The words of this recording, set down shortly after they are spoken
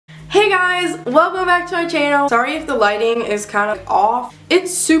Hey guys, welcome back to my channel. Sorry if the lighting is kind of off.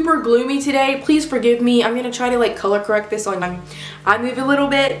 It's super gloomy today. Please forgive me. I'm gonna try to like color correct this on I move a little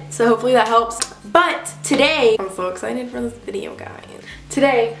bit, so hopefully that helps. But today, I'm so excited for this video, guys.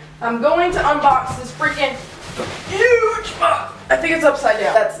 Today, I'm going to unbox this freaking huge box. I think it's upside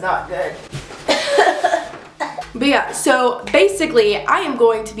down. That's not good. But yeah, so basically, I am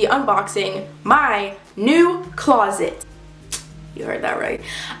going to be unboxing my new closet. You heard that right.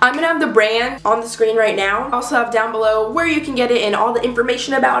 I'm gonna have the brand on the screen right now. I also have down below where you can get it and all the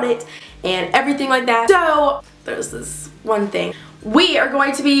information about it and everything like that. So there's this one thing. We are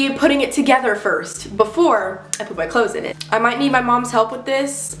going to be putting it together first before I put my clothes in it. I might need my mom's help with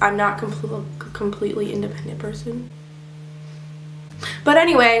this. I'm not completely independent person. But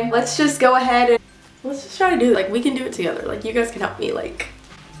anyway, let's just go ahead and let's just try to do it. Like, we can do it together. Like, you guys can help me, like.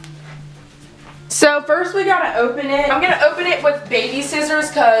 So first we gotta open it. I'm gonna open it with baby scissors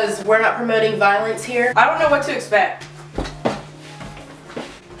because we're not promoting violence here. I don't know what to expect.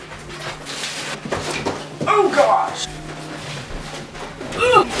 Oh gosh.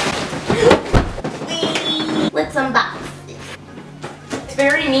 Let's unbox it. It's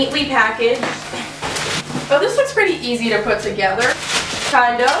very neatly packaged. Oh, this looks pretty easy to put together.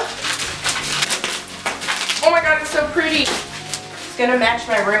 Kinda. Oh my god, it's so pretty. It's gonna match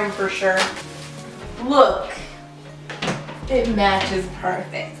my room for sure. Look, it matches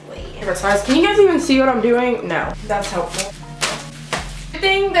perfectly. Can you guys even see what I'm doing? No, that's helpful. Good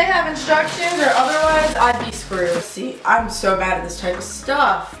thing they have instructions, or otherwise I'd be screwed. See, I'm so bad at this type of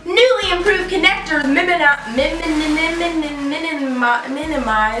stuff. Newly improved connectors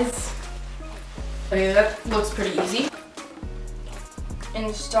minimize. Okay, that looks pretty easy.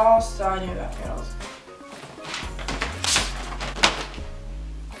 Install side new back panels.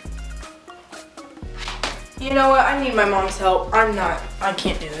 You know what? I need my mom's help. I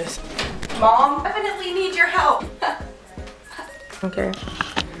can't do this. Mom, definitely need your help. Okay.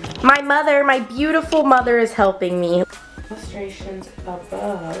 My beautiful mother is helping me. Illustrations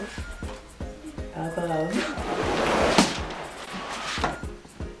above.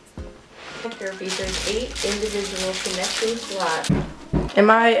 Picture features 8 individual connection slots. Am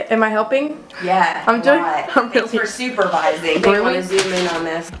I helping? Yeah. I'm doing. Thanks for supervising. Really? I want to zoom in on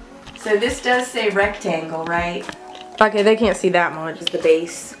this. So this does say rectangle, right? Okay, they can't see that much. Is the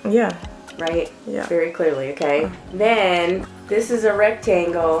base, Yeah. right? Yeah. Very clearly, okay. Then this is a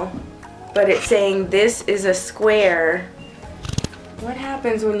rectangle, but it's saying this is a square. What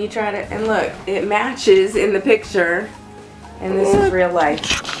happens when you try to, and look, it matches in the picture, and this is real life.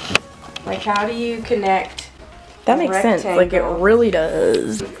 Like, how do you connect? That makes sense. Like, it really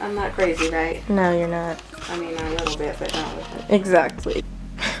does. I'm not crazy, right? No, you're not. I mean, a little bit, but not with it. Exactly.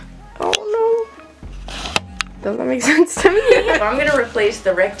 Oh no. Doesn't make sense to me. So I'm gonna replace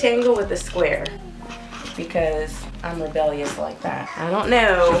the rectangle with the square because I'm rebellious like that. I don't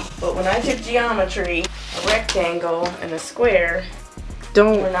know, but when I took geometry, a rectangle and a square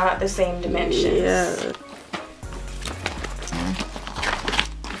were not the same dimensions. Yeah.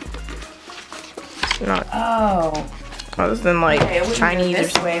 Not. Oh. Other than like Okay, Chinese or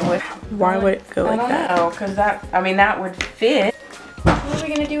this way. Why would it go like that? I don't know, because that would fit. What are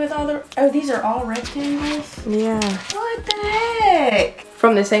we gonna do with all the? Oh, these are all rectangles. Yeah. What the heck?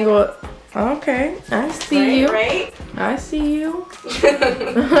 From this angle. Okay, I see you. Right? I see you.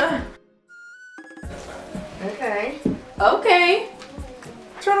 Okay. Okay.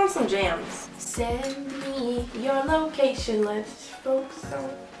 Turn on some jams. Send me your location. Let's focus on.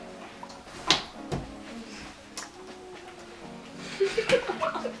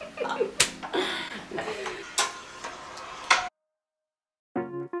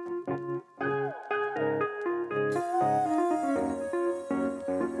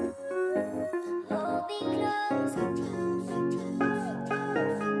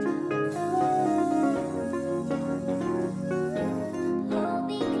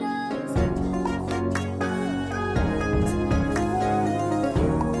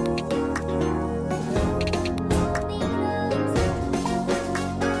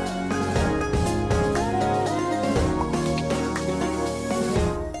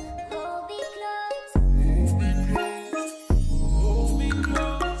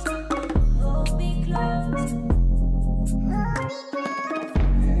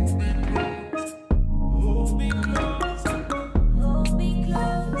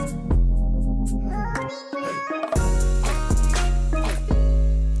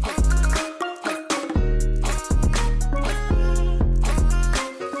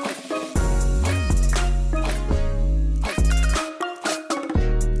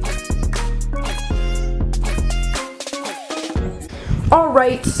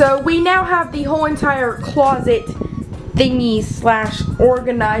 Alright, so we now have the whole entire closet thingy slash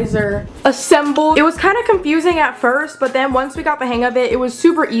organizer assembled. It was kind of confusing at first, but then once we got the hang of it, it was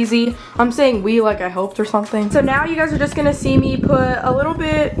super easy. I'm saying we like I helped or something. So now you guys are just gonna see me put a little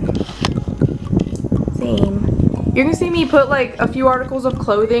bit, you're gonna see me put like a few articles of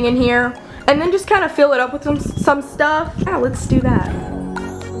clothing in here and then just kind of fill it up with some stuff. Yeah, let's do that.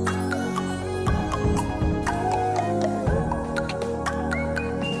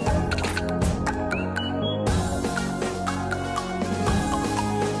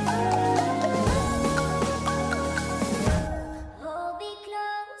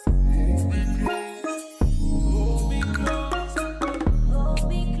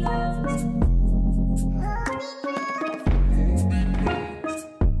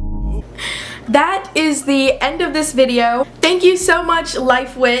 That is the end of this video. Thank you so much,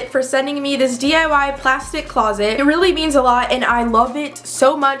 Lifewit, for sending me this DIY plastic closet. It really means a lot and I love it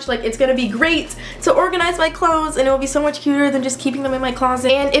so much. Like, it's gonna be great to organize my clothes and it will be so much cuter than just keeping them in my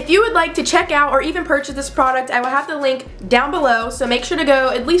closet. And if you would like to check out or even purchase this product, I will have the link down below, so make sure to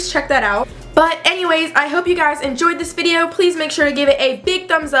go at least check that out. But anyways, I hope you guys enjoyed this video. Please make sure to give it a big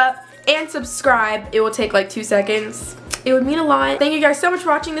thumbs up and subscribe. It will take like 2 seconds. It would mean a lot. Thank you guys so much for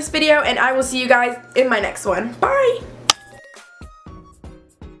watching this video, and I will see you guys in my next one. Bye!